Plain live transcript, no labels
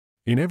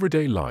In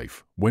everyday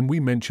life, when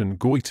we mention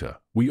goiter,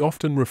 we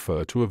often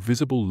refer to a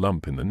visible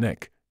lump in the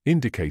neck,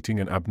 indicating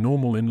an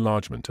abnormal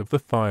enlargement of the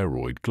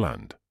thyroid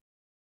gland.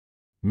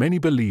 Many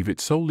believe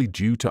it's solely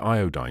due to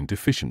iodine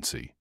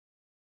deficiency.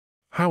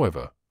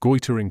 However,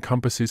 goiter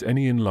encompasses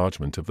any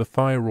enlargement of the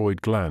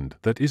thyroid gland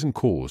that isn't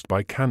caused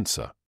by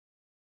cancer.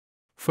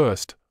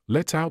 First,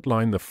 let's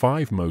outline the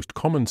 5 most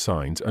common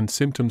signs and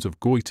symptoms of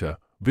goiter.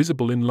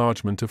 Visible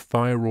enlargement of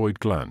thyroid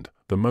gland,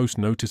 the most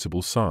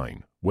noticeable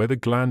sign, where the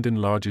gland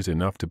enlarges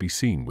enough to be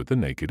seen with the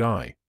naked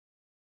eye.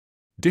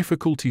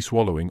 Difficulty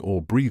swallowing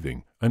or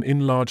breathing. An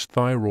enlarged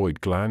thyroid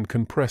gland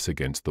can press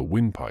against the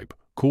windpipe,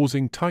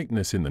 causing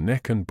tightness in the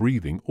neck and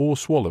breathing or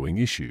swallowing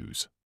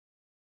issues.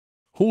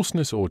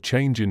 Hoarseness or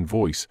change in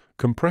voice.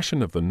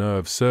 Compression of the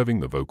nerves serving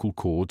the vocal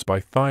cords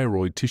by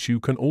thyroid tissue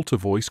can alter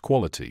voice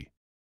quality.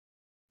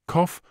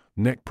 Cough.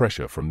 Neck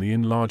pressure from the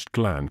enlarged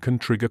gland can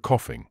trigger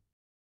coughing.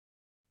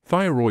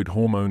 Thyroid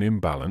hormone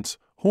imbalance.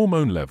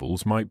 Hormone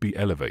levels might be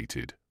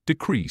elevated,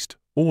 decreased,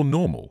 or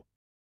normal.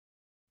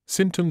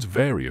 Symptoms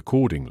vary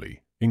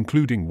accordingly,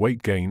 including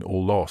weight gain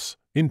or loss,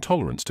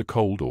 intolerance to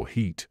cold or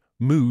heat,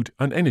 mood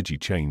and energy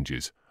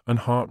changes, and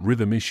heart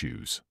rhythm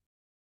issues.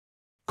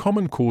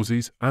 Common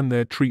causes and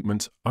their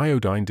treatments.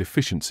 Iodine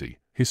deficiency,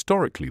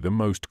 historically the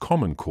most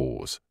common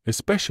cause,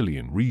 especially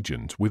in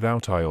regions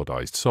without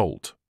iodized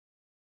salt.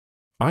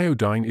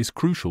 Iodine is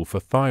crucial for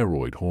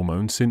thyroid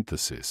hormone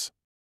synthesis.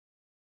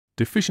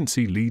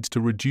 Deficiency leads to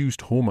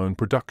reduced hormone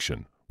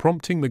production,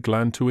 prompting the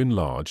gland to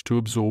enlarge to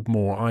absorb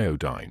more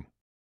iodine.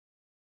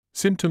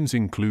 Symptoms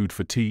include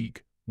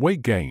fatigue,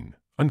 weight gain,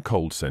 and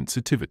cold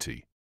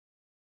sensitivity.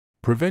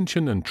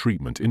 Prevention and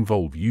treatment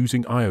involve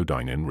using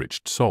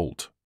iodine-enriched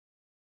salt.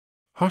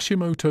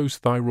 Hashimoto's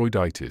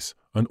thyroiditis,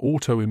 an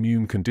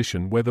autoimmune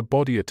condition where the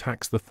body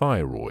attacks the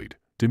thyroid,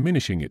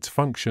 diminishing its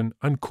function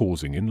and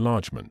causing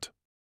enlargement.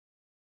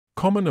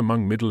 Common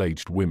among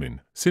middle-aged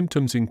women,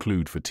 symptoms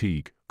include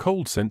fatigue,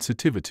 cold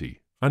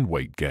sensitivity, and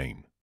weight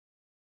gain.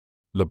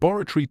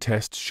 Laboratory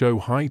tests show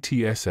high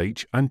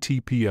TSH and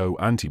TPO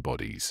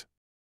antibodies.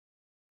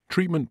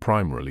 Treatment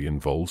primarily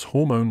involves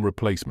hormone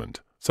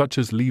replacement, such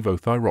as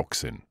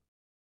levothyroxine.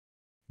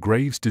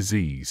 Graves'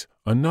 disease,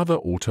 another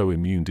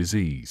autoimmune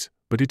disease,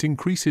 but it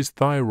increases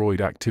thyroid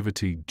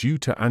activity due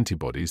to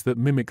antibodies that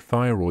mimic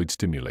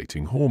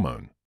thyroid-stimulating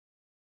hormone.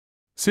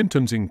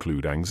 Symptoms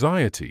include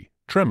anxiety,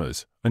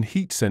 tremors, and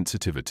heat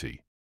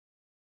sensitivity.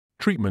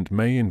 Treatment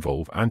may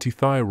involve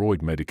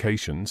antithyroid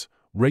medications,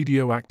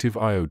 radioactive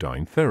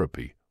iodine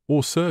therapy,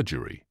 or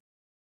surgery.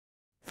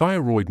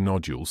 Thyroid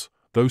nodules.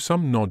 Though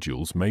some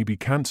nodules may be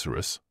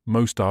cancerous,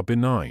 most are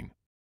benign.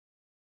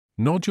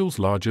 Nodules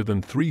larger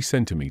than 3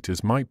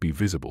 centimeters might be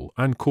visible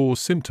and cause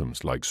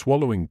symptoms like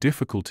swallowing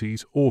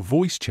difficulties or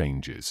voice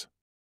changes.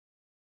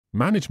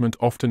 Management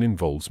often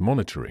involves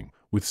monitoring,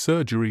 with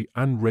surgery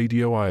and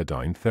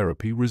radioiodine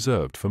therapy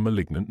reserved for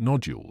malignant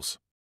nodules.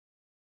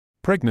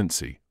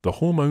 Pregnancy. The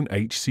hormone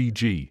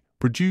HCG,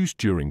 produced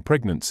during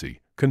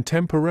pregnancy, can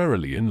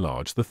temporarily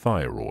enlarge the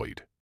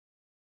thyroid.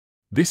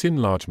 This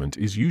enlargement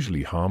is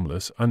usually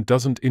harmless and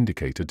doesn't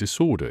indicate a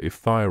disorder if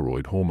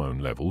thyroid hormone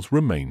levels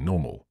remain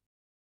normal.